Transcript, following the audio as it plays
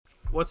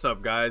What's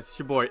up, guys? It's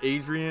your boy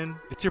Adrian,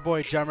 It's your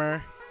boy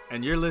Jemmer.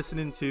 and you're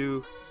listening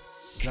to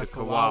The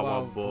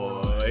Kawawa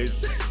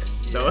Boyz.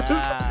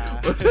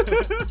 Yeah.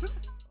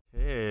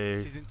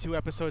 Hey. Season 2,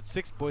 episode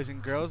 6, boys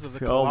and girls of the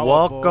So,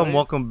 Kawawa Boyz.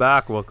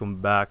 welcome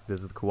back. This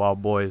is the Kawawa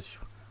Boyz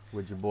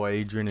with your boy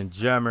Adrian and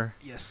Jemmer.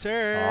 Yes,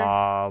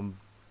 sir.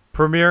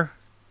 Premiere,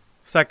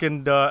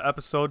 second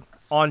episode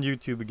on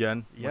YouTube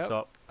again. Yep. What's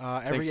up?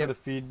 Thanks Every for the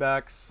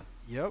feedbacks.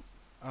 Yep.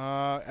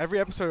 Every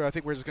episode, I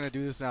think we're just gonna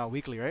do this now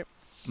weekly, right?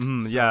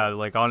 Yeah,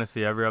 like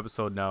honestly, every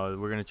episode now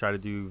we're gonna try to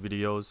do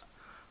videos.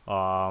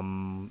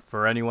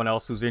 For anyone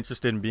else who's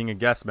interested in being a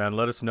guest, man,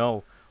 let us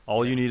know.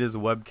 All you need is a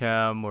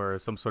webcam or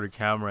some sort of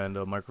camera and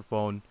a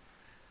microphone,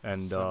 and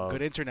Some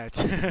good internet.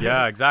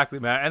 yeah, exactly,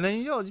 man. And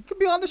then you can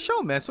be on the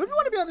show, man. So if you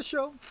want to be on the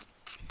show,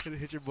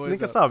 Hit your just boys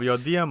link us up, yo.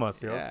 DM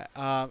us, yo.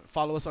 Yeah.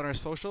 Follow us on our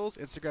socials,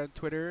 Instagram,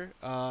 Twitter,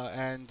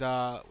 and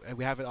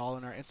we have it all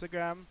on our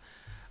Instagram.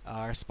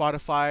 Our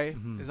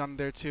Spotify is on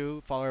there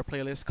too. Follow our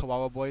playlist,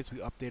 Kawawa Boyz. We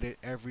update it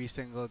every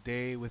single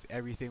day with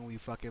everything we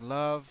fucking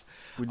love.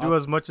 We do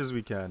as much as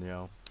we can,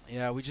 yo.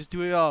 Yeah, we just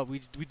do it all. We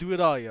do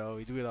it all, yo.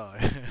 We do it all.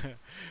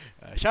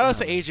 Shout out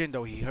to Adrian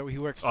though. He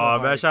works so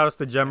hard. Man, shout outs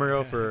to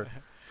Jemmer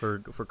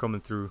for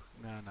coming through.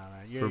 No,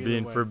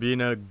 man. For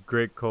being a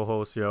great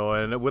co-host, yo,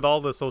 and with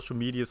all the social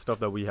media stuff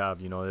that we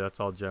have, that's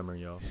all Jemmer,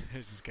 yo.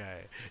 This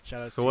guy.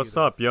 Shout out. So to what's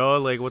you, up, yo?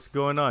 Like, what's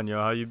going on, yo?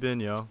 How you been,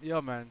 yo? Yo,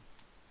 man.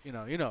 You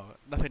know,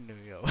 nothing new,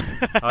 yo.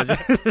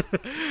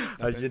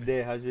 How's your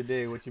day? How's your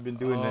day? What you been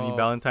doing? Any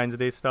Valentines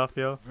Day stuff,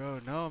 yo?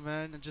 Bro, no,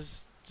 man.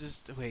 Just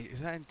wait.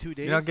 Is that in 2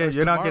 days?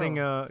 You're not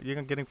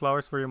getting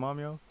flowers for your mom,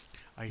 yo?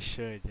 I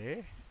should,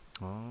 eh?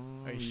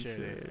 Oh, I you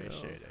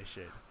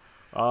should.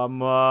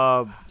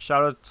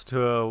 Shout out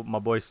to my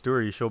boy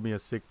Stuart. He showed me a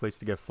sick place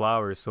to get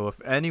flowers. So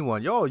if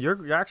anyone,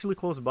 you're actually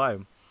close by.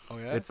 Oh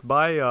yeah. It's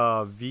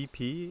by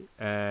VP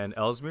and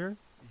Ellesmere.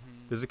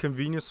 Mhm. There's a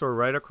convenience store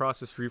right across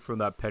the street from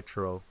that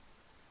Petro,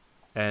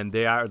 and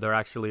they're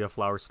actually a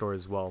flower store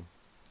as well.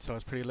 So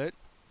it's pretty lit.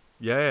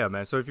 Yeah,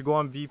 man. So if you go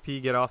on VP,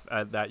 get off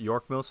at that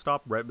York Mill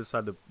stop right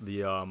beside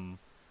the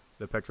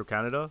Petro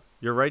Canada.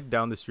 You're right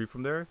down the street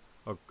from there.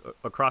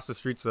 Across the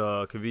street's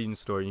a convenience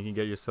store. You can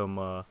get you some.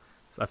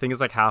 I think it's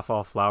like half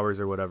off flowers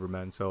or whatever,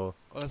 man. So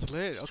that's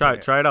lit. try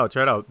it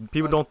out.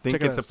 People don't think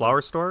check it it's a out,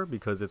 flower store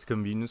because it's a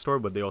convenience store,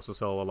 but they also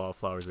sell a lot of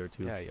flowers there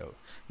too. Yeah,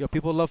 yo.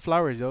 People love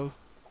flowers, yo.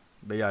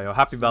 But yeah, yo,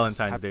 happy It's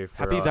Valentine's nice. Day. For,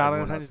 Happy everyone out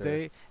Valentine's there.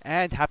 Day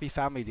and Happy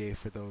Family Day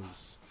for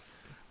those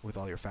with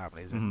all your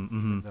families. And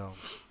even though,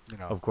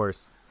 Of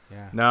course.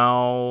 yeah.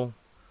 Now,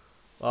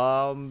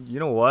 you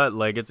know what?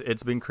 Like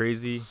it's been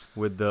crazy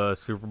with the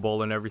Super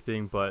Bowl and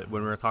everything. But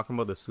when we were talking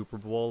about the Super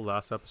Bowl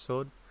last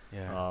episode,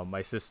 Yeah.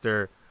 my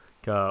sister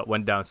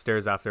went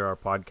downstairs after our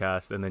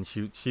podcast, and then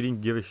she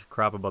didn't give a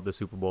crap about the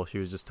Super Bowl. She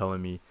was just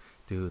telling me,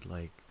 dude,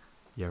 like,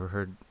 you ever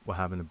heard what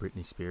happened to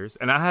Britney Spears?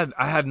 And I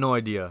had no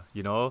idea,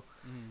 I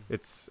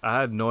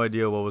had no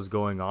idea what was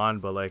going on,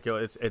 but like,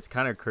 it's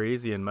kind of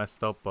crazy and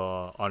messed up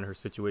on her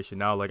situation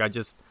now. Like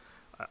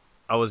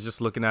I was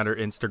just looking at her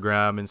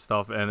Instagram and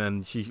stuff, and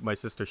then my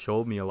sister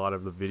showed me a lot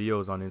of the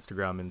videos on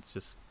Instagram, and it's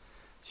just,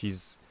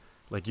 she's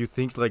like, you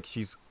think like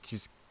she's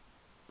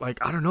like,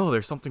 I don't know,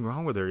 there's something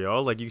wrong with her,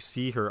 yo. Like you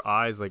see her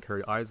eyes, like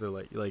her eyes are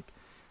like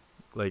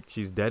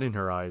she's dead in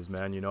her eyes,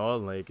 man,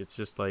 like it's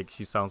just like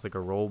she sounds like a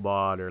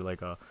robot or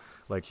like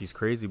she's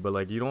crazy, but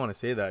like you don't want to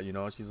say that,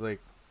 she's like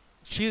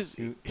She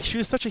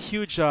was such a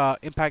huge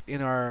impact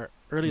in our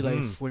early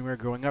life when we were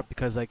growing up,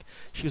 because like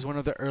she was one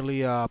of the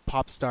early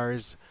pop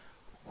stars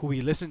who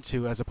we listened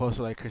to, as opposed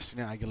to like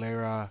Christina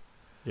Aguilera,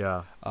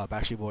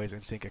 Backstreet Boys,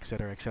 NSYNC,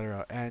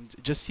 etc. And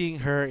just seeing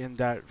her in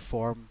that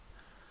form,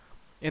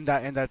 in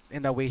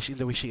the way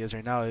she is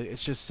right now,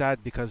 it's just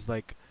sad, because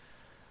like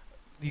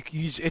you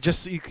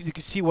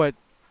can see what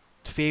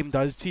fame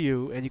does to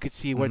you, and you could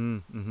see what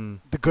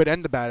the good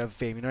and the bad of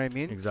fame. You know what I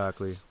mean?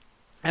 Exactly.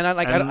 And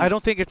I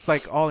don't think it's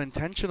like all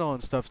intentional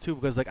and stuff too,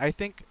 because like I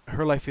think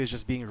her life is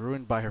just being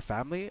ruined by her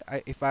family.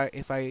 If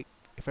I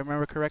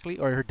remember correctly,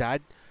 or her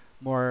dad,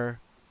 to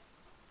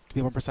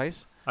be more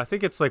precise. I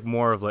think it's like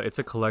more of like, it's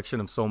a collection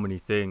of so many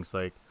things.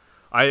 Like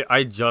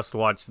I just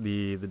watched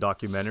the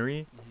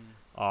documentary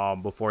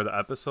before the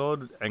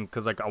episode, and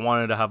because like I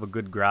wanted to have a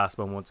good grasp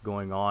on what's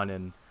going on.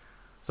 And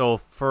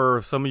so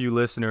for some of you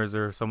listeners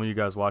or some of you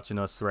guys watching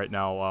us right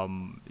now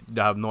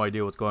that have no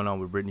idea what's going on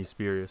with Britney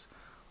Spears,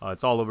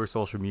 it's all over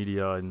social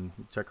media, and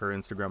check her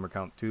Instagram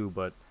account too.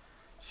 But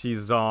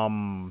she's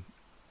I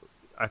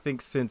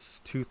think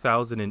since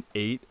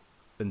 2008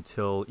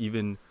 until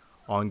even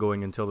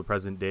ongoing until the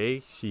present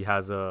day, she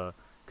has a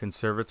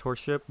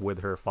conservatorship with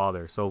her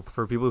father. So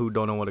for people who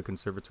don't know what a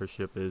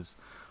conservatorship is,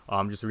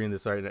 I'm just reading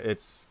this right now.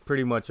 It's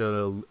pretty much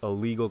a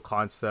legal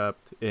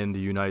concept in the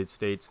United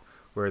States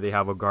where they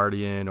have a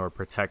guardian or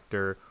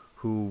protector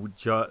who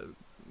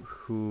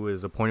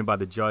is appointed by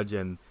the judge,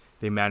 and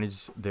they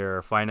manage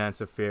their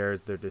finance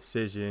affairs, their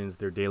decisions,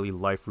 their daily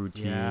life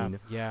routine,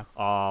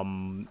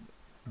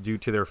 due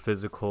to their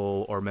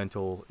physical or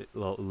mental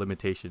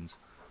limitations.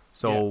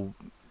 So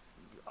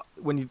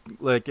when you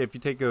like if you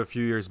take a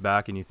few years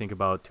back and you think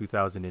about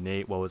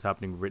 2008, what was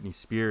happening with Britney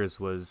Spears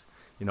was,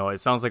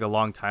 it sounds like a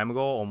long time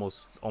ago,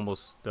 almost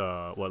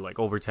what, like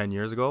over 10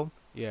 years ago.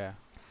 Yeah.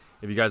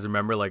 If you guys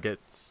remember, like it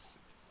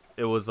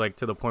was like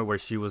to the point where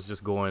she was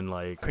just going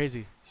like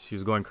Crazy. She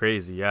was going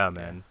crazy, yeah,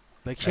 man.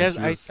 Like she has,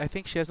 I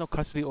think she has no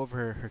custody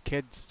over her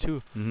kids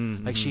too.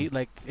 Like she,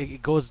 like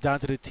it goes down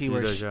to the T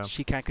where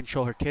she can't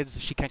control her kids.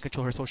 She can't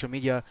control her social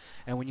media.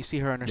 And when you see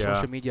her on her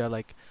social media,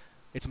 like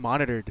it's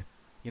monitored.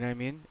 You know what I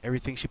mean?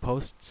 Everything she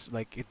posts,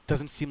 like it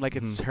doesn't seem like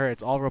it's her.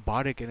 It's all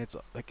robotic and it's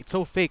like it's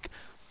so fake.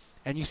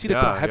 And you see the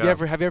have you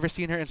ever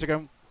seen her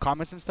Instagram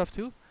comments and stuff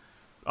too?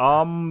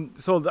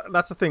 So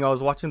that's the thing. I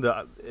was watching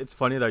it's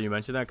funny that you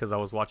mentioned that because I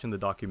was watching the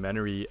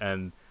documentary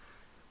and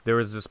there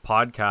was this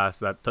podcast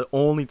that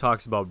only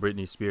talks about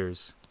Britney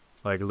Spears,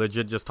 like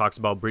legit just talks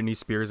about Britney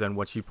Spears and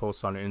what she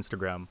posts on her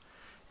Instagram.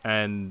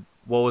 And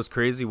what was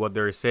crazy, what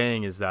they're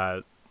saying is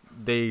that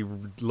they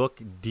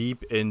look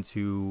deep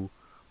into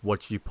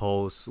what she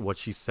posts, what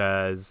she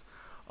says,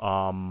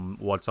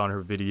 what's on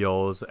her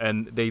videos,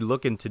 and they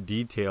look into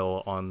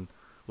detail on,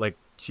 like,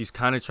 she's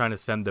kind of trying to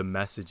send them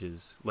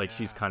messages, like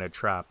she's kind of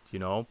trapped, I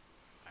know,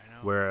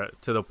 where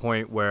to the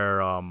point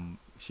where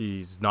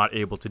she's not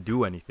able to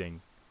do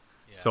anything.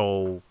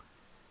 So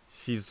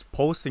she's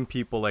posting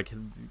people like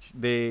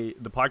the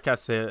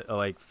podcast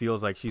like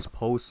feels like she's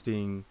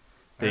posting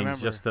things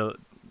just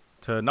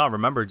to not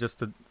remember, just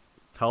to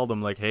tell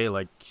them like, hey,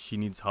 like she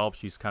needs help,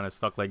 she's kind of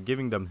stuck, like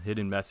giving them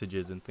hidden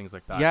messages and things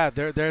like that. Yeah,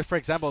 there for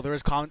example, there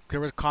was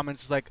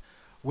comments like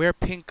wear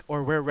pink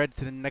or wear red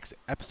to the next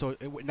episode,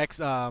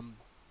 next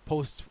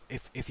post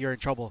if you're in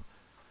trouble.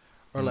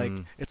 Or like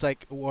it's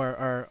like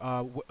or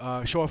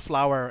show a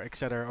flower,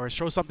 etc. Or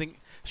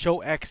show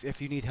X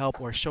if you need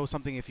help, or show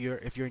something if you're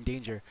in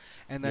danger.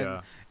 And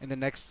then in the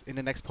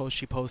next post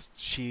she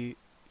posts she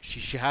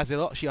has it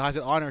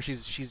on her.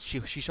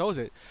 She shows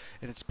it,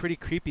 and it's pretty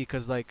creepy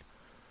because like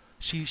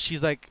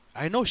she's like,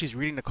 I know she's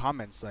reading the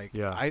comments. Like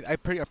I'm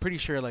pretty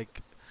sure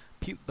like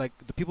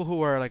the people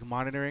who are like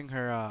monitoring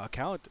her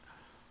account.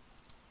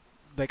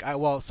 Like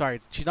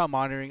she's not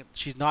monitoring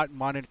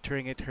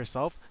it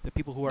herself. The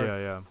people who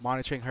are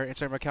monitoring her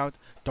Instagram account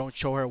don't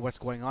show her what's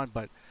going on,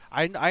 but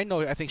I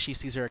think she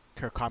sees her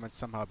comments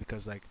somehow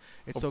because like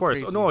it's so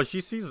crazy. Of course. No,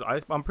 she sees,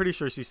 I'm pretty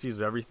sure she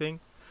sees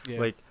everything.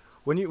 Like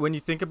when you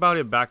think about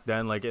it, back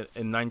then, like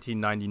in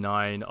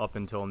 1999 up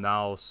until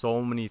now,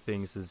 so many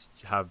things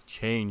have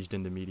changed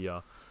in the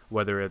media,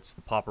 whether it's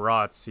the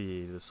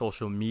paparazzi, the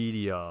social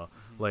media,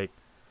 like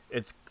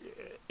it's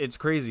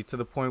crazy to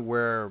the point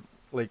where,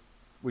 like,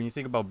 when you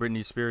think about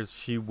Britney Spears,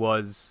 she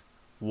was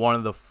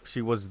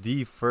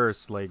the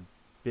first like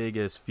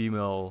biggest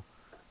female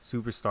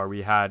superstar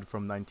we had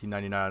from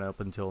 1999 up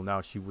until now.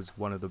 She was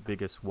one of the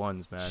biggest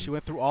ones, man. She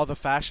went through all the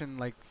fashion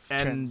like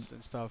trends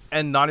and stuff.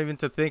 And not even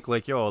to think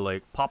like,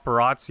 like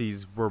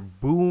paparazzis were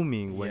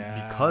booming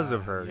because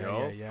of her,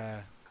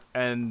 Yeah.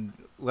 And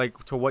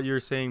like to what you were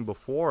saying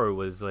before, it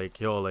was like,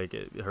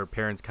 her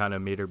parents kind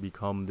of made her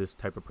become this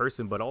type of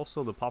person, but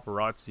also the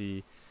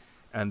paparazzi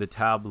and the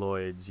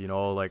tabloids,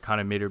 like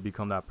kind of made her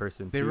become that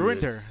person. They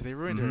ruined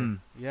her.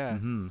 Yeah.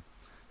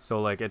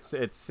 So like it's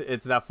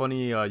that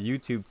funny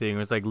YouTube thing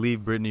where it's like, leave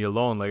Britney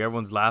alone. Like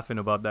everyone's laughing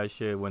about that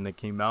shit when it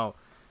came out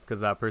because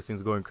that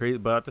person's going crazy.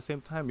 But at the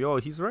same time,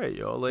 he's right,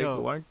 Like,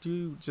 why don't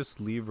you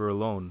just leave her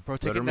alone? Bro,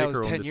 that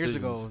was 10 years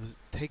ago.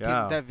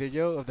 That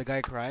video of the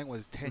guy crying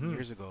was 10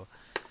 years ago,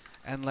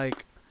 and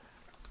like.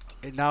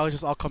 And now it's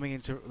just all coming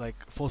into like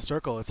full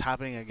circle. It's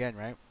happening again,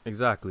 right?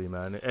 Exactly,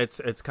 man. It's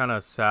kind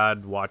of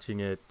sad watching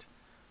it.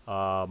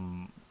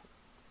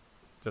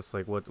 Just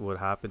like what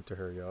happened to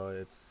her,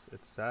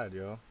 It's sad,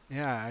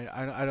 Yeah,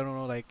 I don't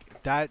know,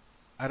 like that.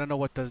 I don't know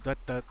what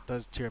that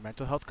does to your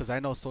mental health, because I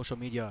know social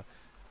media,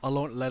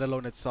 let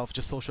alone itself,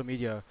 just social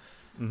media,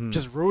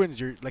 just ruins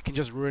can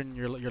just ruin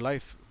your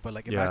life. But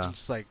like imagine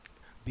just like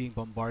being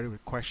bombarded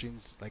with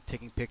questions, like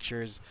taking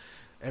pictures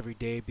every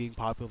day, being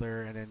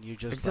popular, and then you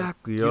just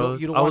you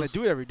don't want to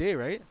do it every day,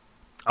 right?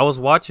 I was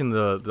watching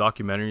the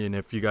documentary, and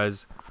if you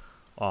guys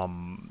are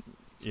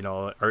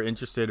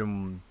interested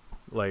in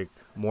like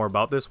more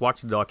about this,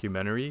 watch the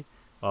documentary.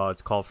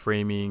 It's called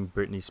Framing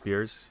Britney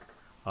Spears.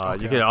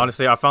 You can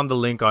honestly, I found the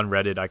link on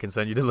Reddit. I can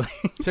send you the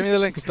link. Send me the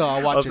link still.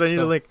 I'll watch it. I'll send you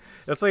the link.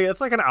 It's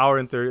like an hour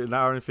and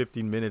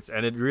 15 minutes,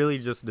 and it really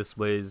just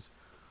displays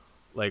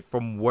like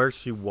from where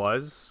she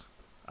was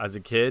as a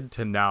kid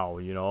to now,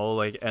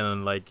 like,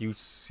 and like you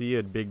see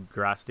a big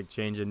drastic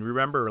change. And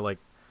remember, like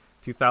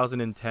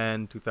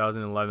 2010,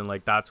 2011,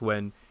 like that's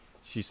when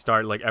she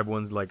started, like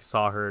everyone's like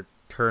saw her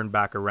turn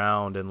back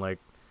around and like,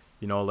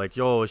 like,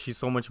 she's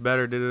so much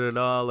better,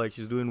 like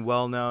she's doing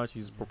well now,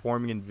 she's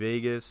performing in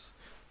Vegas,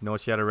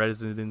 she had a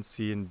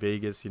residency in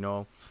Vegas,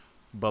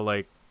 but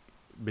like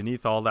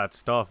beneath all that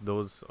stuff,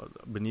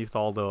 beneath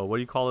all the, what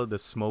do you call it, the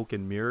smoke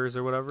and mirrors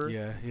or whatever,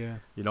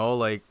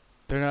 like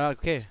they're not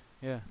okay.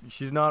 Yeah,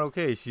 she's not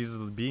okay. She's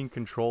being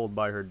controlled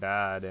by her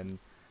dad and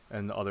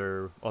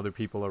other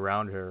people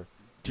around her.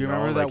 Do you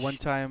remember that one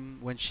time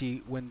when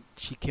she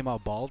came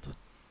out bald?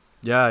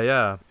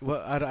 Yeah.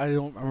 Well, I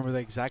don't remember the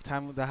exact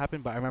time that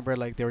happened, but I remember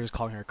like they were just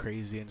calling her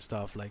crazy and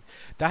stuff. Like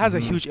that has a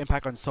huge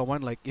impact on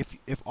someone. Like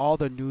if all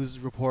the news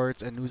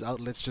reports and news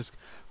outlets just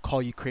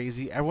call you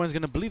crazy, everyone's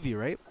gonna believe you,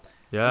 right?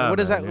 Yeah. And what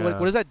does man, that yeah.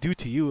 what does that do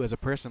to you as a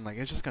person? Like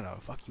it's just gonna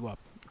fuck you up.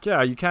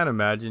 Yeah, you can't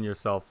imagine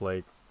yourself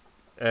like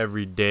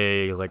every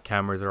day, like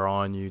cameras are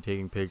on you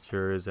taking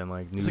pictures and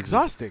like news It's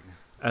exhausting.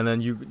 and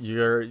then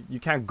you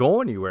can't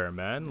go anywhere,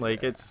 man.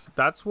 Like Yeah.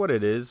 that's what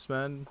it is,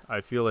 man.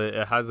 I feel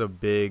it has a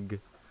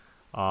big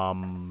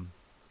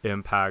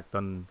impact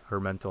on her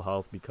mental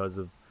health because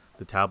of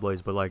the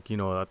tabloids, but like,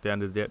 at the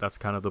end of the day, that's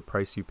kind of the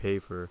price you pay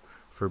for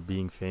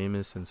being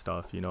famous and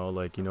stuff,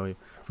 like,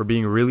 for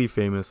being really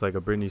famous, like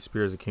a Britney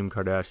Spears, a Kim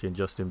Kardashian,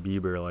 Justin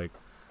Bieber, like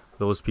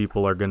those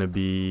people are going to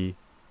be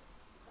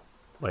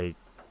like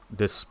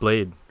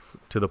displayed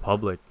to the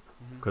public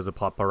because of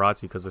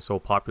paparazzi, because they're so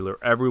popular.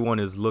 Everyone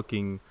is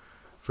looking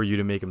for you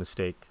to make a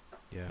mistake.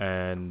 Yeah.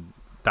 And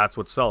that's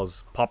what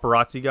sells.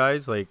 Paparazzi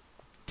guys, like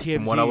TMZ,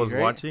 from what I was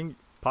right? watching,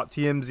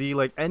 TMZ,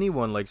 like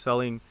anyone like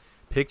selling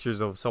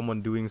pictures of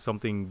someone doing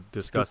something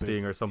disgusting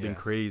Stupid. or something Yeah.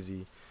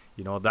 crazy,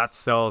 that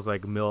sells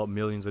like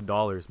millions of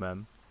dollars,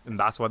 man. And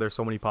that's why there's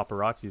so many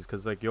paparazzis,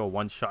 because like,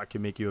 one shot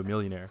can make you a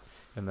millionaire,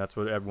 and that's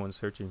what everyone's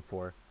searching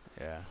for.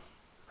 Yeah.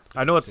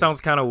 I know it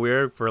sounds kind of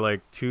weird for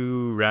like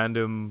two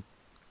random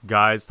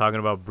guys talking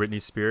about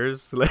Britney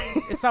Spears. Like,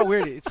 It's not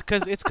weird. It's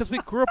cause we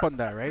grew up on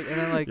that, right? And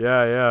then like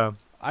yeah.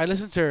 I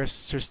listened to her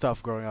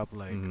stuff growing up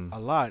like Mhm. a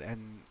lot,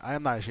 and I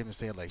am not ashamed to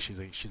say it. Like she's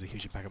a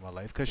huge impact in my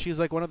life because she's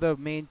like one of the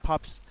main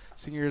pop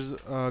singers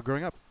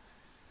growing up.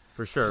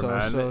 For sure, so,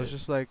 man. So it's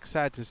just like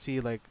sad to see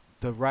like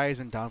the rise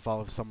and downfall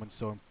of someone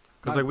so.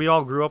 Because like we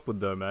all grew up with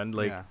them, man.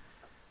 Like,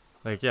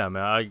 yeah.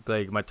 man. I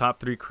like my top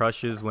 3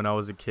 crushes when I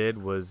was a kid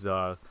was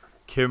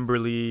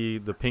Kimberly,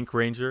 the Pink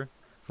Ranger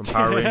from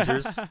Power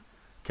Rangers,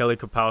 Kelly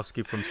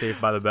Kapowski from Saved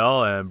by the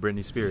Bell, and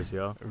Britney Spears,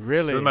 yo.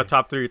 Really? Those are my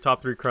top three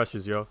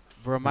crushes, yo.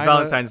 Bro, It's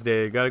Valentine's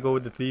Day. You gotta go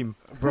with the theme.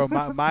 Bro,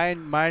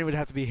 mine would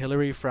have to be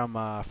Hillary from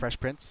Fresh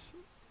Prince.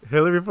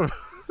 Hillary from.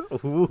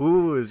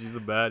 Ooh, she's a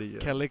baddie. Yeah.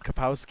 Kelly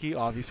Kapowski,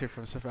 obviously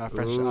from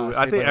Fresh. Ooh, I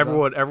Saved think by the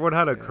Bell. everyone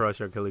had a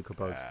crush on Kelly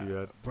Kapowski.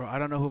 Yeah. Bro, I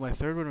don't know who my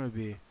third one would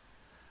be.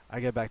 I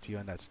get back to you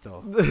on that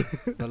still.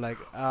 But like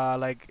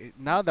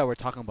now that we're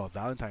talking about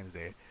Valentine's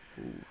Day,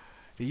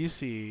 do you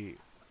see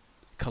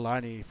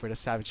Kalani for the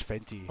Savage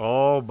Fenty?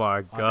 Oh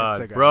my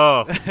God, Instagram?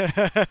 bro!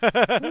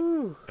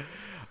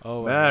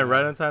 Oh Man,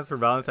 right on time for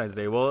Valentine's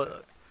Day. Well,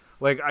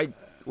 like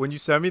when you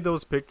sent me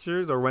those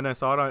pictures or when I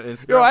saw it on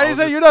Instagram, Yo, I didn't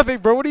send you nothing,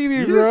 bro. What do you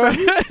mean, You bro?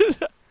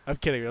 just I'm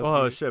kidding. That's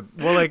Oh me. shit.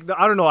 Well, like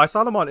I don't know. I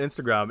saw them on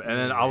Instagram, and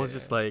then I was Yeah.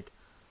 just like,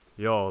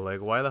 "Yo,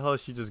 like why the hell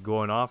is she just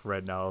going off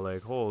right now?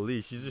 Like,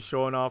 holy, she's just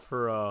showing off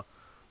her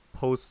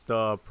post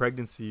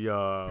pregnancy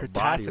Her body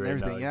tats and right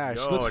everything. now. Yeah, Yo,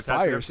 she looks her tats and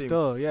fire everything.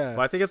 still. Yeah.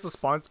 But I think it's a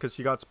sponsor because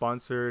she got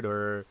sponsored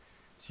or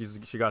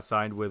she got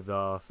signed with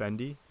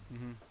Fendi.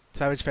 Mm-hmm.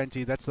 Savage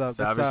Fenty. That's the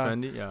Savage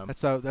Fendi. Yeah.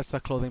 That's the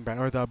clothing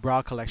brand or the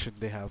bra collection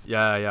they have.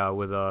 Yeah.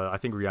 With I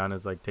think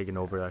Rihanna's like taking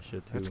over that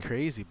shit too. That's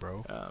crazy,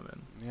 bro. Yeah,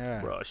 man.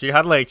 Yeah. Bro, she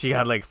had like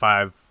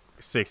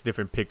 5-6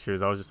 different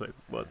pictures. I was just like,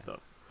 what the.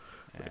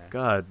 Yeah.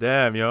 God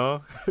damn,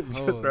 yo.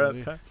 Just right on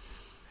Holy. time.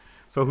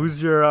 So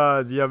who's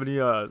your do you have any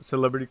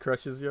celebrity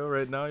crushes, yo,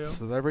 right now, yo?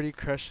 Celebrity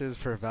crushes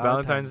for It's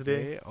Valentine's Valentine's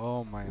Day. Day.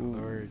 Oh my Ooh.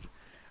 lord.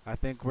 I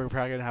think we're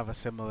probably gonna have a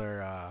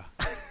similar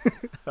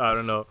I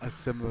don't know. a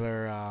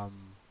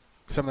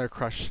similar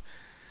crush.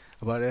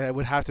 But it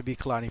would have to be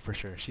Kalani for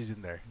sure. She's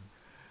in there.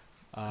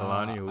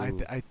 Kalani,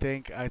 ooh. I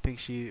think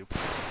she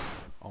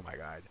oh my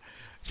god.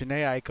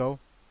 Janae Aiko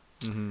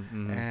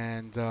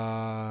and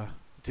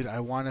dude, I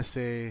wanna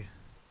say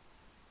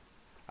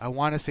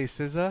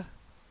SZA,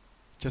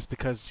 just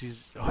because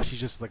she's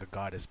just like a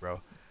goddess,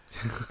 bro.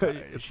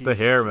 It's the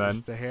hair, man.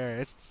 It's the hair.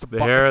 It's The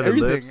hair, it's the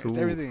everything. lips, It's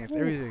ooh. everything. It's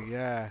everything.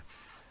 Yeah,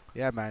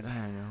 yeah,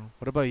 man.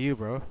 What about you,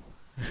 bro?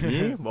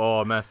 Me?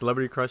 Oh man,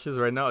 celebrity crushes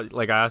right now.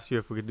 Like I asked you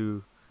if we could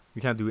do.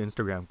 We can't do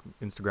Instagram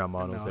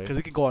models, No, eh? because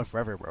it can go on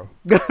forever, bro.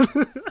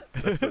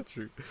 That's so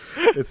true.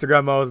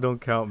 Instagram models don't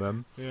count,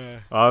 man. Yeah.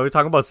 We're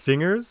talking about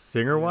singer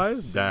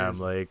wise. Yes, Damn,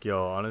 singers. like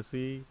yo,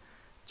 honestly,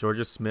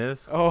 Georgia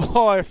Smith.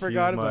 Oh, I She's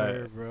forgot about my-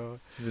 her, bro.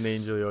 She's an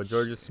angel, yo.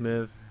 Georgia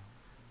Smith,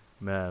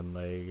 man,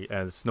 like,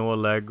 and Snow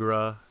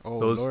Allegra.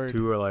 Oh, Those Lord.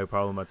 two are like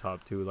probably my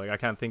top 2. Like I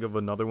can't think of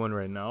another one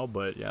right now,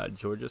 but yeah,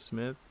 Georgia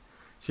Smith.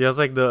 She has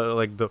like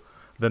the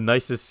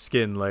nicest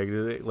skin. Like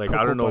Cocoa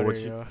I don't know what butter,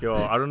 she. yo. Yo,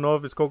 I don't know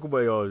if it's cocoa,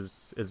 but yo,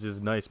 it's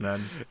just nice,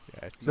 man.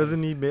 Yeah, it's She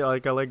doesn't nice. need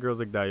like I like girls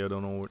like that. Yo,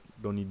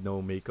 don't need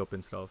no makeup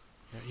and stuff.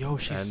 Yo,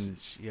 she's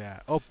and yeah.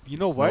 Oh, you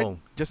know what? Snow.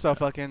 Just a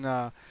fucking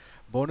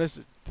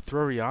bonus.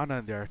 Throw Rihanna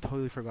in there. I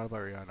totally forgot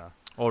about Rihanna.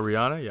 Oh,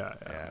 Rihanna, yeah.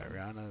 Yeah,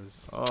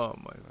 Rihanna's. Oh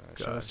my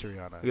Shout out to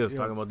god. Rihanna. You guys Yo,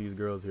 talking about these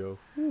girls, yo.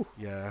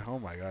 Yeah. Oh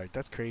my god,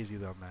 that's crazy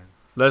though, man.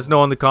 Let us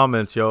know in the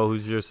comments, yo,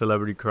 who's your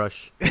celebrity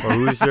crush, or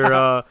who's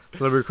your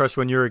celebrity crush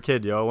when you were a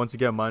kid, yo. Once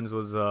again, mine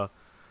was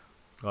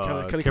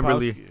Kelly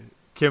Kimberly,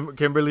 Kapowski.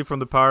 Kimberly from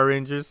the Power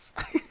Rangers.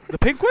 The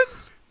pink one.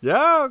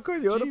 Yeah,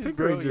 good, yo, the Jeez, Pink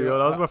bro, Ranger, yo, yo.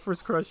 That was my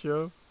first crush,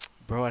 yo.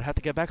 Bro, I'd have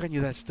to get back on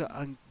you. That's still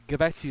get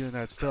back to you on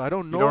that. Still, I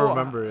don't know. You don't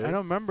remember it? I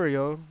don't remember,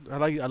 yo. I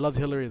loved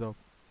Hillary though.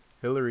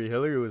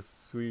 Hillary was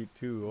sweet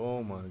too.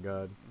 Oh my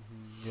god.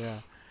 Yeah.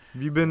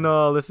 Have you been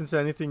listening to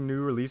anything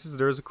new releases?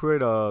 There's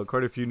quite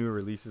a few new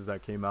releases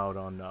that came out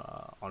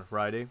on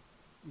Friday.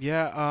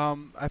 Yeah.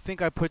 I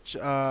think I put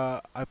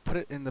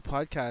it in the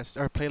podcast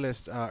or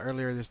playlist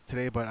earlier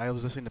today, but I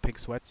was listening to Pink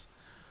Sweats.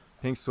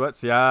 Pink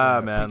Sweats, yeah,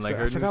 man. Pink Like Sweat.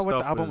 her I forgot new what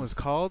stuff the album was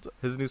called.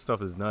 His new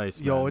stuff is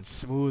nice. Yo, man. it's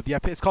smooth. Yeah,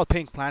 it's called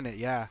Pink Planet.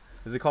 Yeah.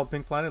 Is it called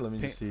Pink Planet? Let me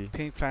just see.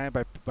 Pink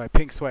Planet by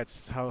Pink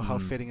Sweats. How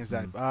fitting is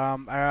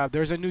that?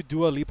 There's a new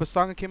Dua Lipa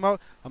song that came out.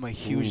 I'm a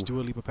huge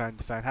Dua Lipa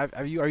fan.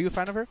 Are you a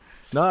fan of her?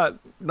 Not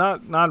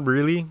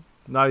really.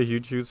 Not a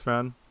huge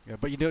fan. Yeah,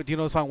 but do you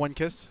know the song One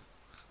Kiss?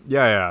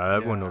 Yeah.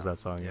 Everyone knows that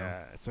song.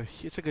 Yeah,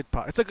 it's a good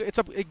pop.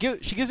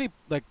 She gives me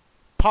like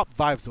pop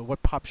vibes of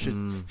what pop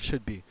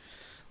should be.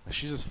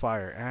 She's just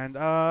fire. And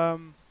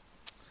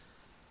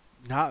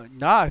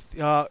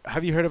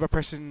have you heard of a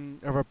person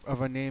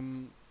of a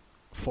name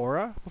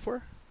Fora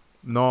before?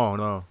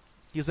 No.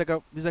 He's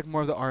like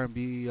more of the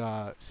R&B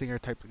singer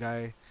type of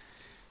guy.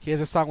 He has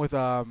a song with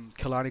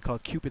Kalani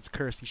called Cupid's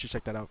Curse. You should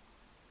check that out.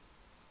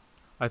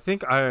 I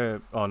think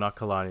not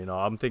Kalani. No,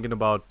 I'm thinking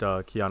about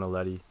Kiana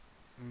Leddy.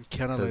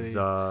 Because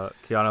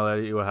Kiana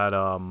Leddy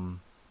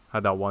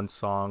had that one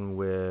song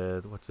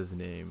with what's his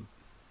name?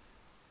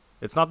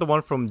 It's not the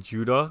one from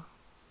Judah,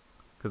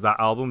 because that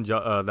album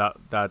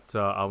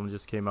album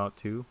just came out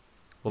too.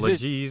 Well, like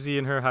G-Eazy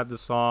and her had the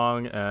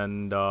song,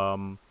 and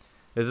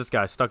there's this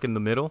guy Stuck in the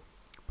Middle,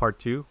 Part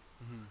 2,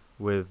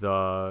 with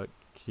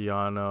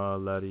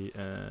Kiana Leddy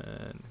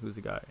and who's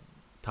the guy?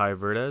 Ty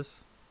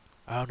Verdes.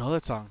 I don't know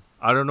that song.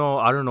 I don't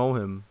know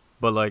him,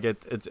 but like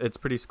it's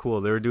pretty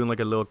cool. They were doing like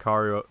a little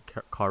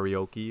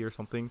karaoke or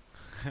something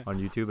on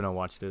YouTube, and I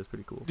watched it. It's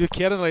pretty cool. Dude,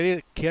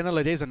 Kiana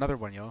Leddy is another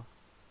one, yo.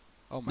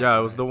 Oh my yeah, God.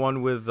 it was the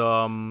one with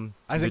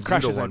as in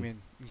Crushes. I mean,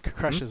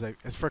 Crushes.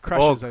 It's for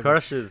Crushes. Oh,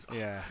 Crushes.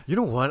 Yeah. You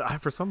know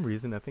what? For some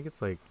reason I think it's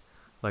like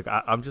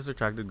I'm just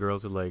attracted to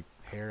girls with like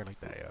hair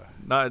like that,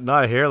 yo.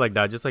 Not hair like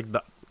that. Just like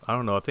I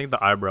don't know. I think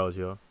the eyebrows,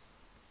 yo.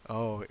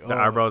 The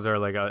eyebrows are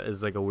like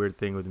is like a weird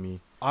thing with me.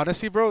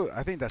 Honestly, bro,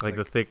 I think that's like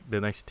the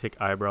nice thick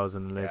eyebrows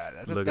and the nice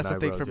looking that's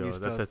eyebrows. Thing for me yo.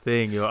 still. That's a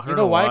thing, yo. I don't you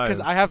know why? Why? Because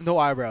I have no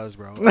eyebrows,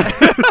 bro.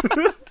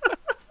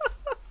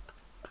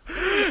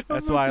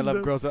 That's why I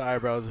love girls with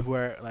eyebrows who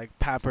are like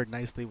pampered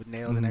nicely with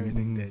nails and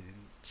everything.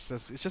 It's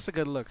just a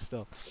good look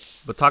still.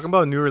 But talking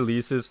about new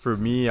releases, for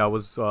me, I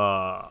was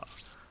I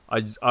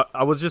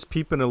was just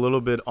peeping a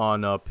little bit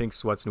on Pink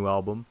Sweat's new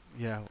album.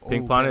 Yeah,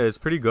 Pink Planet is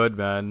pretty good,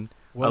 man.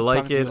 What I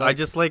like it. Like?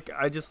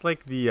 I just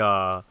like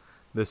the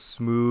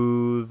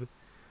smooth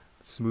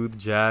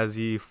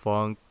jazzy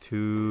funk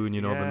tune,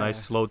 the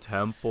nice slow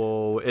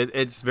tempo.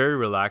 It's very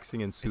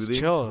relaxing and soothing. It's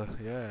chill,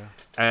 yeah.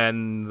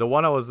 And the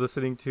one I was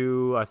listening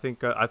to, I think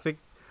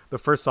the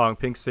first song,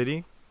 Pink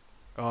City.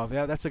 Oh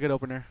yeah, that's a good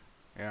opener.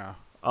 Yeah,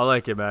 I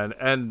like it, man.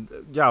 And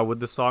yeah, with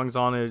the songs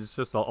on it, it's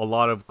just a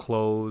lot of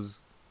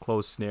closed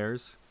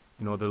snares.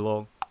 The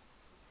little,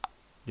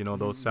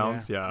 those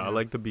sounds. Yeah, I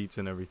like the beats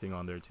and everything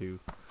on there too.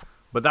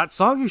 But that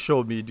song you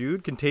showed me,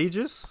 dude,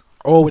 Contagious.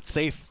 Oh, it's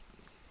Safe.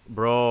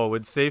 Bro,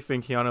 with Safe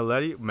and Kiana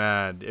Leddy,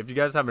 man, if you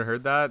guys haven't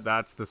heard that,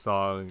 that's the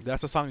song.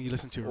 That's the song you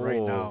listen to right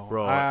now.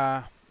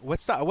 Bro.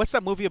 What's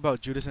that movie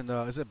about Judas and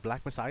is it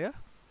Black Messiah?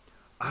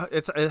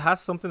 It has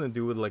something to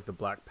do with like the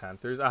Black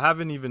Panthers. I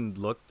haven't even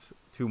looked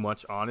too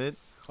much on it.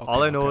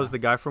 All I know is the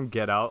guy from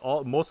Get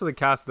Out. Most of the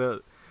cast,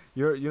 the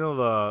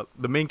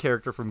main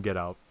character from Get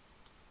Out.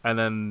 And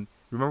then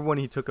remember when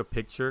he took a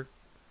picture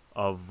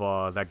of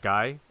that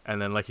guy,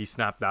 and then like he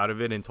snapped out of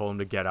it and told him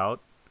to get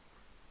out?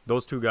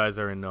 Those two guys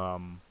are in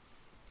the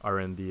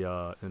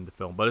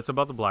film, but it's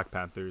about the Black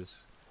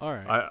Panthers. All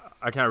right.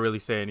 I can't really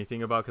say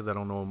anything about because I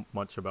don't know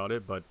much about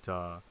it, but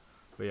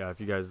yeah, if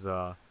you guys,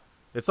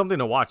 it's something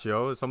to watch,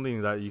 yo. It's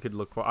something that you could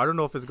look for. I don't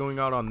know if it's going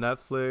out on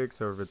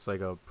Netflix or if it's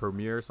like a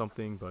premiere or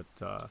something, but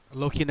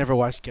Loki never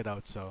watched Get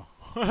Out, so.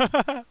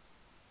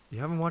 You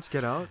haven't watched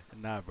Get Out?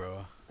 Nah,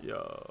 bro.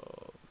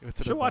 Yo, you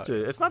should watch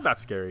it. It's not that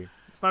scary.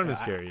 It's not even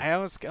scary. I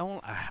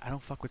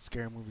don't fuck with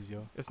scary movies,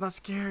 yo. It's not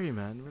scary,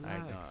 man.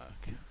 Relax.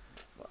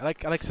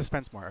 I like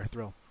suspense more or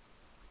thrill.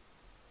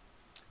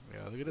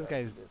 Yo, look at this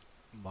guy's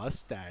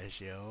mustache,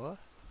 yo.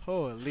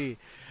 Holy.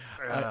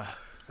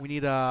 We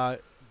need a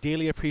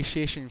daily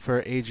appreciation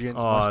for Adrian's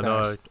mustache.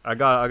 No, I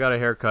got a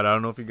haircut. I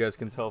don't know if you guys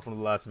can tell from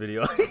the last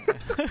video.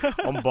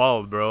 I'm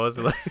bald, bro. It's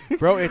like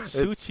bro, it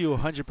suits you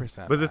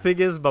 100%. But the thing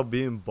is about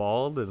being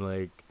bald and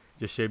like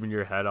just shaving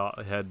your head off,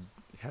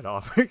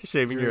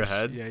 shaving your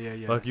head.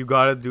 Yeah. Like you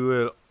gotta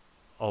do it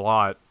a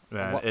lot,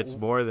 man. It's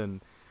more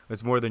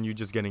than you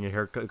just getting a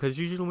haircut. Because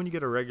usually when you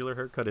get a regular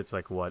haircut, it's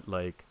like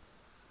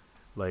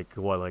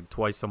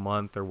twice a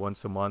month or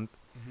once a month.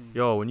 Mm-hmm.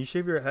 Yo, when you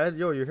shave your head,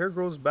 your hair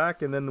grows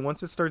back, and then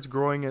once it starts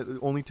growing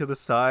only to the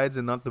sides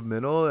and not the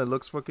middle, it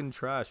looks fucking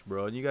trash,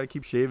 bro. And you gotta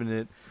keep shaving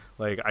it.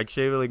 Like I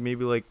shave it like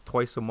maybe like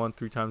twice a month,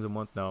 3 times a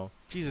month now.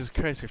 Jesus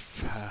Christ, you're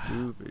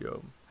stupid,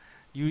 yo.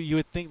 You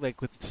would think like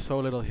with so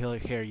little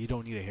hair, you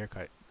don't need a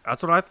haircut.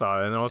 That's what I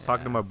thought. And then I was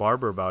talking to Yeah. my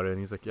barber about it, and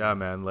he's like, "Yeah,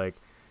 man, like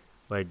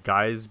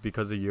guys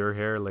because of your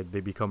hair, like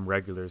they become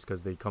regulars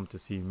because they come to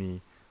see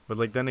me. But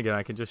like then again,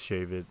 I can just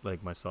shave it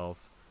like myself.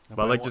 No,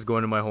 But I like just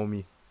going to my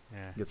homie,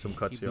 yeah, get some he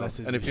cuts, yo,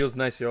 blesses and it you. feels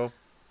nice, yo.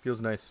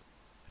 Feels nice.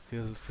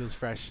 Feels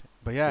fresh.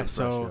 But yeah, Feels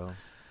fresh, so yo.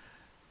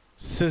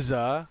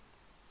 SZA,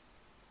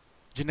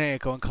 Janae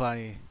Aiko, and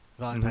Kalani,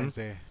 Valentine's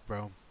Day,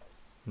 bro.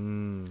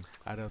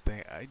 I don't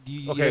think.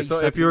 Okay,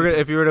 so if you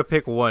were to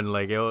pick one,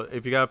 like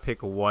if you gotta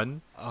pick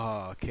one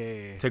Oh,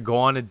 okay. to go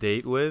on a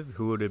date with,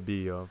 who would it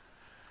be, yo?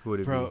 Who would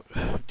it Bro,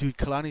 dude,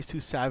 Kalani's too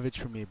savage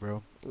for me,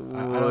 bro. be?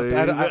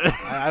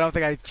 I don't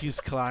think I'd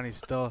choose Kalani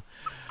still.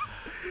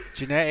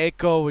 Janae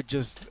Aiko would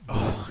just,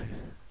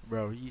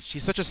 bro,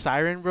 she's such a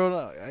siren,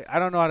 bro. I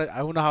don't know how to, I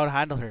don't know how to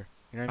handle her.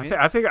 You know what I mean?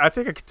 I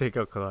think I could take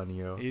out Kalani,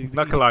 yo. You-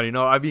 Not Kalani,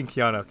 no. I mean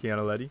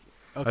Kiana Letty.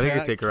 Okay, I think I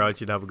could take her out.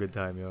 She'd have a good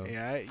time, yo.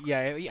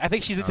 Yeah. I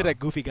think she's into that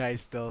goofy guy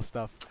still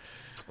stuff.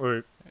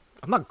 Or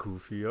I'm not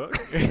goofy, yo.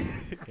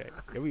 Okay,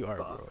 yeah, we are,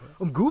 bro.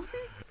 I'm goofy.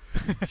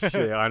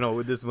 Shit, I know.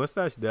 With this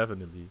mustache,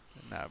 definitely.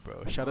 Nah,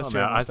 bro. Shout out Oh, to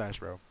your man, mustache,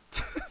 bro.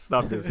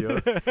 Stop this, yo.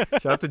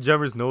 Shout out to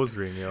Jemmer's nose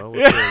ring, yo.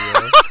 What's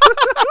good,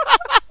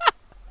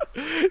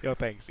 yo? Yo,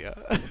 thanks, yeah.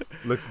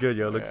 Looks good,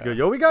 yo. Looks Yeah. good,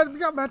 yo. We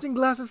got matching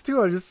glasses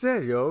too. I just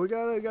said, yo. We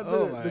got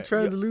Oh the my-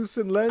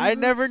 translucent lenses. I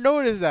never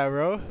noticed that,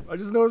 bro. I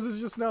just noticed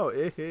this just now.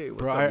 Hey,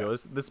 what's Bro, up, yo?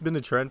 This has been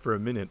a trend for a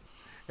minute.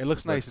 It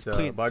looks nice. But, It's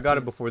clean. But I It's got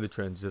it clean. before the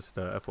trend. Just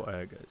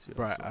FYI, guys. Yo.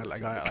 Bro, So I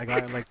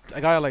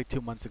it's got it like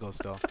 2 months ago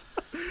still.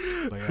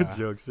 But yeah.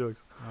 jokes. Oh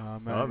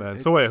Oh man.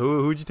 So wait,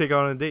 who'd you take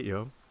out on a date,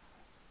 yo?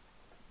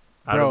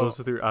 Out Bro.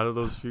 of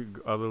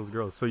those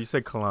girls. So you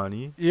said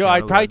Kalani. Yo, Kiana I'd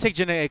probably Letty. take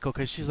Janae Aiko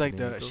because she's like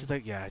Janae Aiko? she's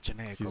like, yeah,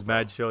 Janae Aiko. She's bro.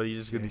 mad chill. You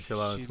just gonna Yeah,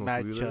 chill out and she's smoke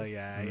mad weed. chill. with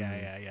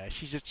her? Yeah.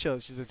 She's just chill.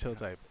 She's a chill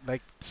type.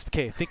 Like,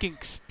 okay,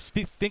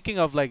 thinking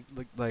of like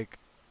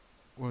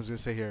what was I gonna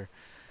say here?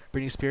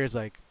 Britney Spears.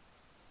 Like,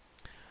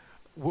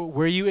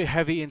 were you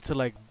heavy into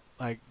like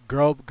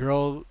girl?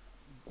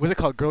 What's it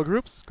called? Girl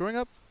groups growing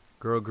up?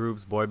 Girl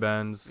groups, boy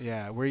bands.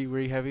 Yeah. Were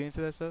you heavy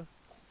into that stuff?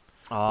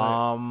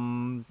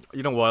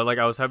 You know what? Like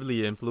I was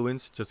heavily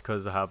influenced just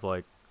because I have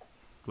like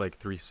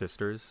 3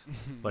 sisters,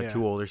 like Yeah.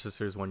 2 older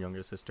sisters, 1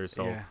 younger sister.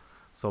 So yeah.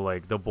 so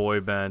like the boy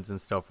bands and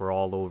stuff were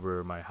all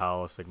over my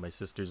house. Like my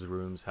sisters'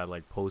 rooms had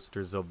like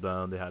posters of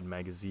them. They had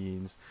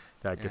magazines,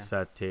 they had Yeah.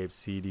 cassette tapes,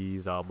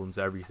 CDs, albums,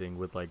 everything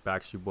with like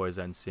Backstreet Boys,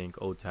 NSYNC,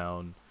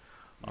 O-Town,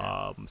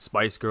 Yeah.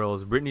 Spice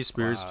Girls, Britney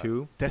Spears Wow.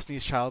 too.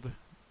 Destiny's Child.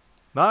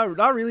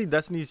 Not really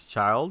Destiny's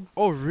Child.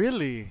 Oh,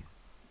 really?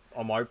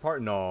 On my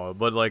part, no,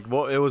 but like,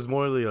 well, it was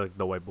more like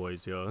the white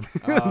boys, yo.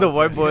 Oh, The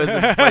white boys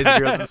and Spice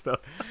Girls and stuff.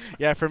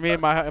 Yeah, for me in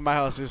my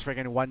house, it was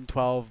freaking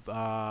 112.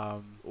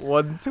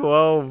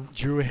 112.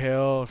 Drew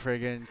Hill,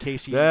 friggin'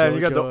 Casey. Damn,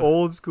 you got the JoJo.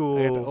 old school.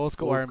 I got the old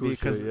school R&B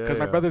because shit,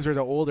 my brothers were the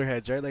older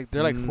heads, right? Like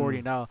they're like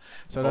 40 Mm. now,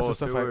 so that's Oh, the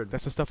stuff. word.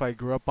 That's the stuff I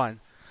grew up on.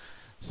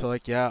 So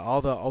like yeah,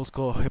 all the old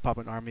school hip hop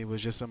and R&B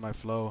was just in my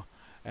flow,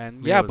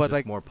 and Yeah, yeah, it was but just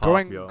like more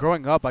pop, yo.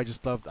 growing up, I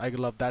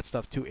loved that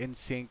stuff too.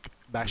 NSYNC,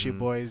 Backstreet Mhm.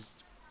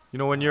 Boys. You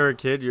know, when you're a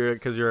kid, you're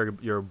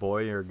a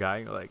boy, you're a guy,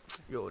 you're like,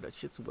 yo, that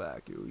shit's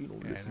whack, yo. You don't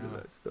Yeah, I listen to know.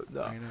 that stuff.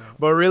 Nah. I know.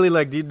 But really,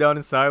 like deep down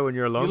inside, when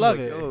you're alone, love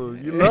like, it. yo,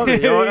 you love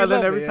it, yo. You And then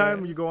love every it, time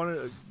yeah. you go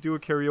on do a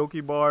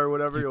karaoke bar or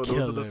whatever, You yo, those are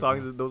kill the it,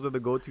 songs. bro. Those are the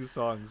go-to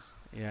songs.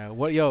 Yeah.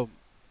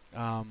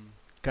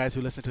 Guys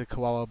who listen to the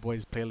Kawawa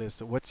Boyz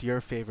playlist, what's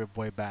your favorite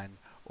boy band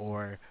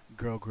or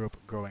girl group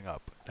growing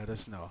up? Let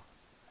us know.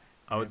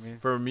 I know would, what I mean?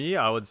 for me,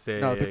 I would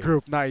say. No, the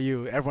group, not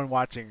you. Everyone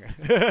watching.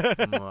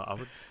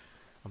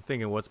 I'm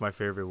thinking, what's my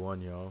favorite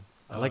one, yo?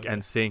 I Oh, like okay.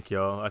 NSYNC,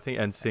 yo. I think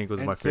NSYNC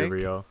was my NSYNC?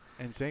 favorite, yo.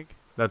 NSYNC.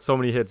 That's so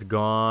many hits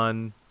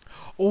gone.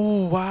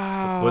 Oh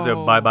wow. Was it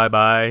Bye Bye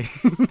Bye?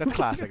 That's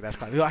classic. That's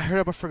classic. Yo,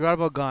 I forgot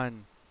about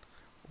Gone.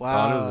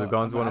 Wow.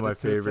 Gone's I'm one of add my it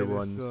to the favorite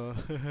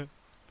playlist, ones. so.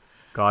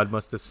 God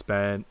must have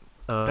spent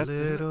a That-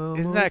 little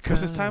isn't more that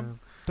Christmas time?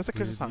 That's a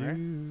Christmas with song, right?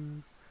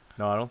 you.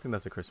 No, I don't think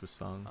that's a Christmas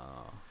song.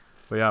 Oh.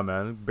 But yeah,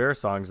 man, bear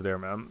songs there,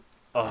 man.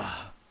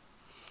 Ugh.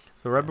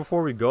 So right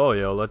before we go,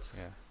 yo,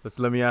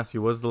 let me ask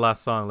you, what's the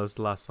last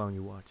song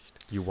you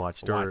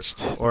watched?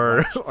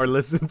 Or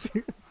listened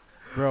to?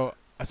 Bro,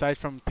 aside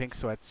from Pink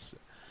Sweats,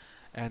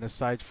 and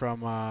aside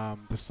from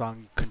the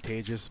song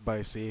 "Contagious"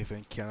 by Safe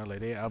and Kiana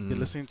Letty, I've been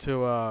listening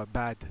to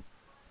 "Bad"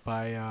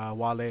 by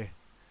Wale.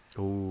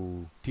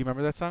 Ooh, Do you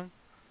remember that song?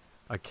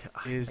 I can't.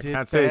 Is I it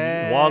can't say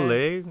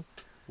bad?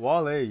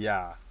 Wale,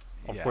 yeah.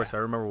 Of Yeah. course, I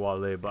remember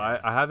Wale, but Yeah.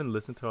 I haven't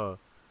listened to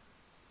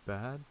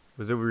Bad.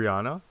 Was it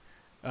Rihanna?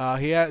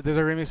 There's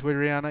a remix with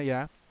Rihanna,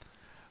 yeah,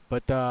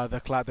 but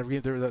the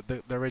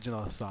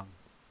original song.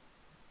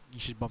 You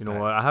should bump You know that.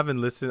 what? I haven't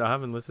listened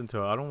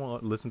to. I don't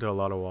want to listen to a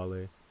lot of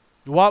Wale.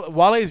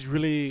 Wale is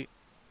really,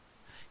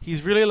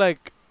 he's really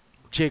like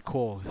J.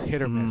 Cole,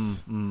 hit or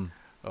miss.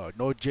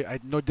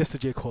 No diss to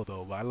J. Cole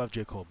though, but I love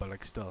J. Cole, but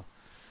like still.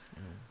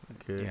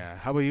 Okay. Yeah.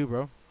 How about you,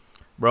 bro?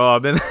 Bro,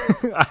 I've been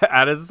I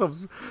added some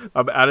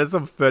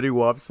Fetty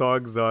Wap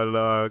songs on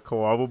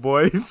Kawawa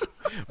Boyz.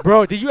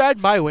 Bro, did you add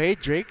My Way,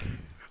 Drake?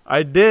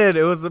 I did.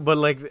 It was, but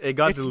like it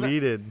got It's not-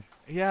 deleted.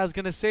 Yeah, I was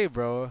gonna say,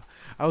 bro.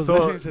 I was So-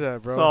 listening to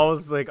that, bro. So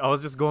I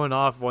was just going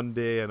off one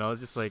day, and I was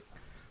just like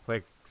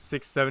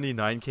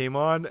 679 came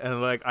on, and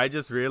like I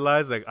just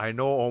realized like I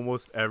know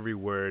almost every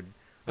word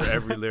or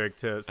every lyric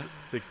to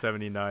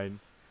 679.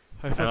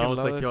 I And fucking I was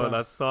love like, that yo, song.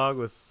 that song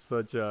was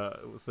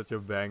such a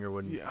banger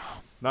when Yeah.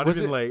 not Was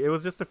even it- like it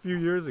was just a few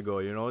years ago,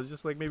 you know, it was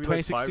just like maybe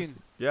like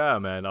 2016? yeah,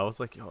 man. I was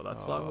like, yo, that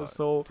song was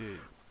so Dude.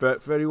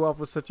 Fetty Wap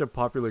was such a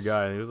popular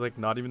guy, and he was like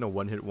not even a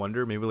one-hit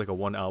wonder, maybe like a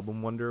one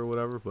album wonder or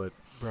whatever, but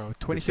Bro,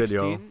 Good shit,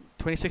 yo.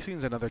 2016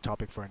 is another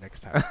topic for our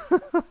next time.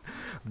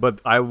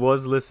 I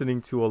was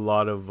listening to a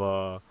lot of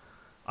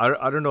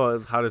I don't know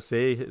how to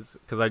say his,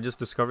 because I just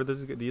discovered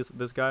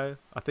this guy.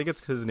 I think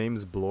it's his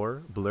name's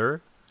Blur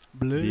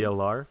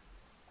BLR.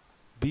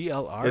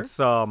 BLR?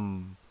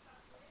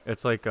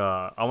 It's like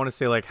I want to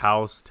say like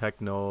house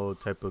techno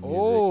type of music.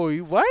 Oh,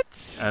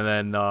 what? And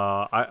then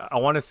I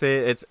want to say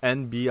it's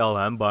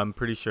NBLM, but I'm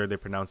pretty sure they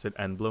pronounce it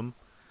Emblem.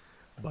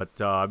 But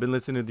I've been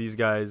listening to these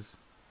guys,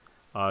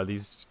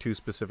 these two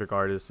specific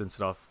artists and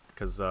stuff,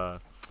 because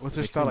What's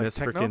their makes style, me like miss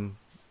techno? frickin'.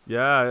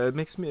 Yeah, it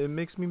makes me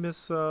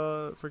miss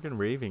freaking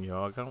raving,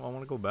 yo. I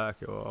want to go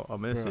back, yo. I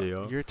miss Bro, it,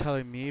 yo. you're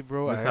telling me,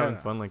 bro. I miss having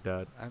fun like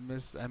that. I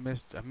miss.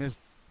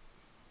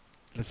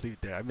 Let's leave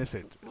it there. I miss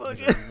it. Look,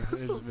 I miss it.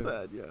 it's so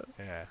sad, yeah.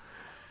 Yeah.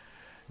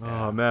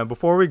 Oh man,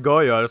 before we go,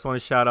 yo, I just want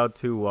to shout out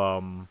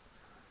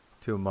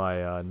to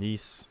my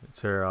niece.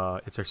 It's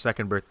her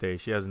second birthday.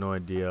 She has no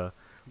idea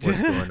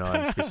what's going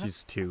on because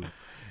she's 2.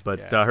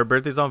 But Yeah. her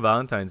birthday's on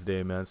Valentine's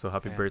Day, man. So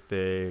happy Yeah.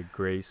 birthday,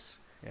 Grace,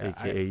 Yeah,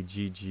 aka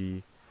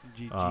Gigi.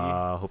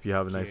 GG. Hope you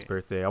have a That's nice cute.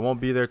 birthday. I won't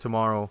be there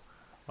tomorrow.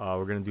 They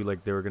were gonna do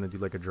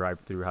like a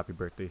drive-through happy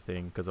birthday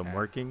thing because I'm Yeah.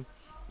 working.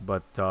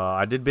 But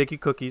I did bake you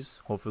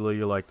cookies. Hopefully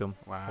you like them.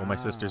 Wow. Well, my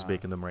sister's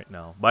baking them right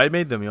now. But I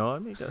made them, yo. I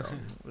made that.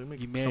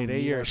 You made it, eh?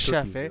 You're a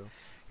chef, eh?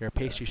 You're a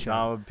pastry chef.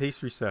 Now I'm a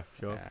pastry chef,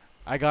 yo. Yeah.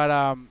 I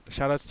got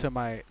shout outs to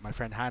my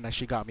friend Hannah.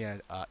 She got me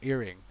an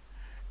earring,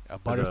 a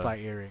butterfly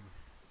earring.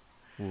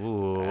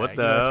 Ooh, Uh, what you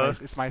the know, hell?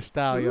 it's my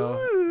style,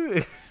 yo.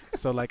 Ooh.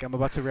 So like I'm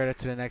about to wear it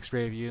to the next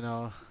rave, you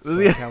know. So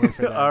I can't wait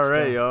for that. All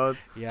right, still. yo.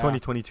 Yeah.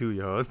 2022,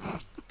 yo.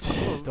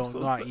 Don't so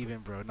not sad. even,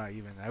 bro. Not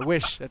even. I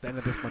wish at the end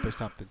of this month or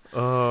something.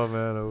 Oh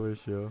man, I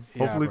wish, yo. Yeah,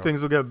 Hopefully bro.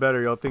 things will get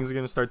better, yo. Things are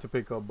gonna start to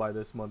pick up by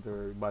this month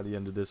or by the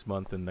end of this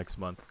month and next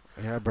month.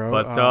 Yeah, bro.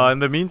 But in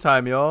the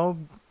meantime, yo,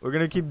 we're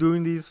gonna keep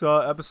doing these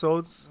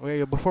episodes. wait,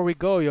 yo, before we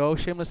go, yo,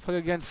 shameless plug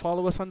again.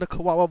 Follow us on the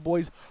Kawawa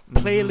Boyz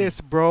Mhm.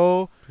 playlist,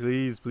 bro.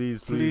 Please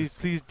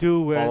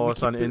do. Man. follow We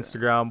us on keep it-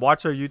 Instagram.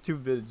 Watch our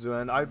YouTube vids,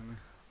 man.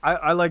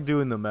 I like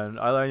doing them, man.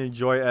 I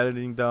enjoy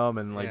editing them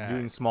and like Yeah.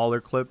 doing smaller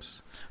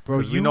clips. bro.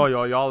 'Cause we know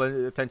y'all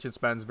attention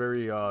span's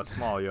very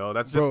small, yo.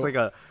 That's just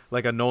Bro.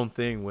 like a known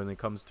thing when it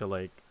comes to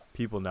like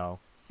people now.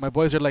 My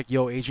boys are like,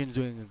 yo, Adrian's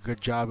doing a good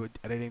job at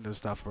editing this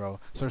stuff, bro.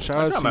 So shout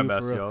I out try to my you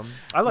best, for real. yo.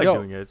 I like Yo,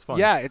 doing it. It's fun.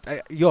 Yeah,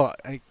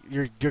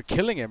 you're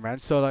killing it, man.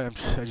 So like,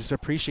 I just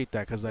appreciate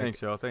that because like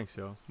Thanks,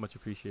 yo. Much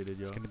appreciated,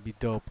 yo. it's gonna be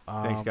dope.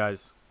 Thanks,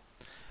 guys.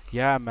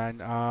 Yeah, man.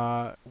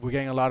 We're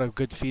getting a lot of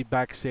good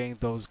feedback saying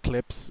those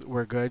clips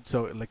were good.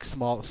 So like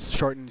small,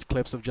 shortened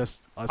clips of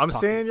just us. I'm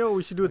talking. saying, yo,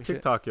 we should do a We should-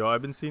 TikTok, yo.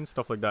 I've been seeing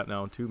stuff like that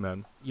now too,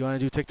 man. You wanna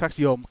do TikToks?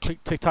 Yo,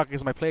 TikTok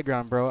is my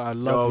playground, bro. I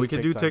love. Yo, doing we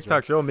can do TikToks, bro.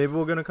 TikToks, yo. Maybe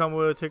we're gonna come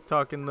with a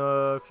TikTok in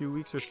a few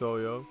weeks or so,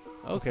 yo.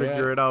 We'll Okay,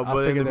 figure it out. I'll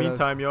But in figure the that out.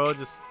 meantime, yo,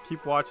 just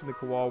keep watching the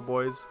Kawawa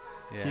Boyz.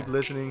 Yeah. Keep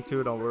listening to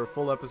it. Our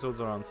full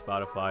episodes are on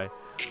Spotify.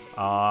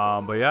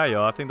 But yeah,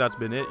 yo, I think that's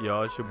been it,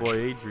 yo. It's your boy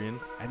Adrian,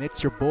 And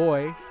it's your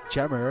boy,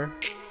 Jemmer. and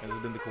this has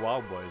been the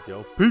Kawawa Boyz,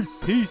 yo.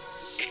 Peace.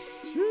 Peace.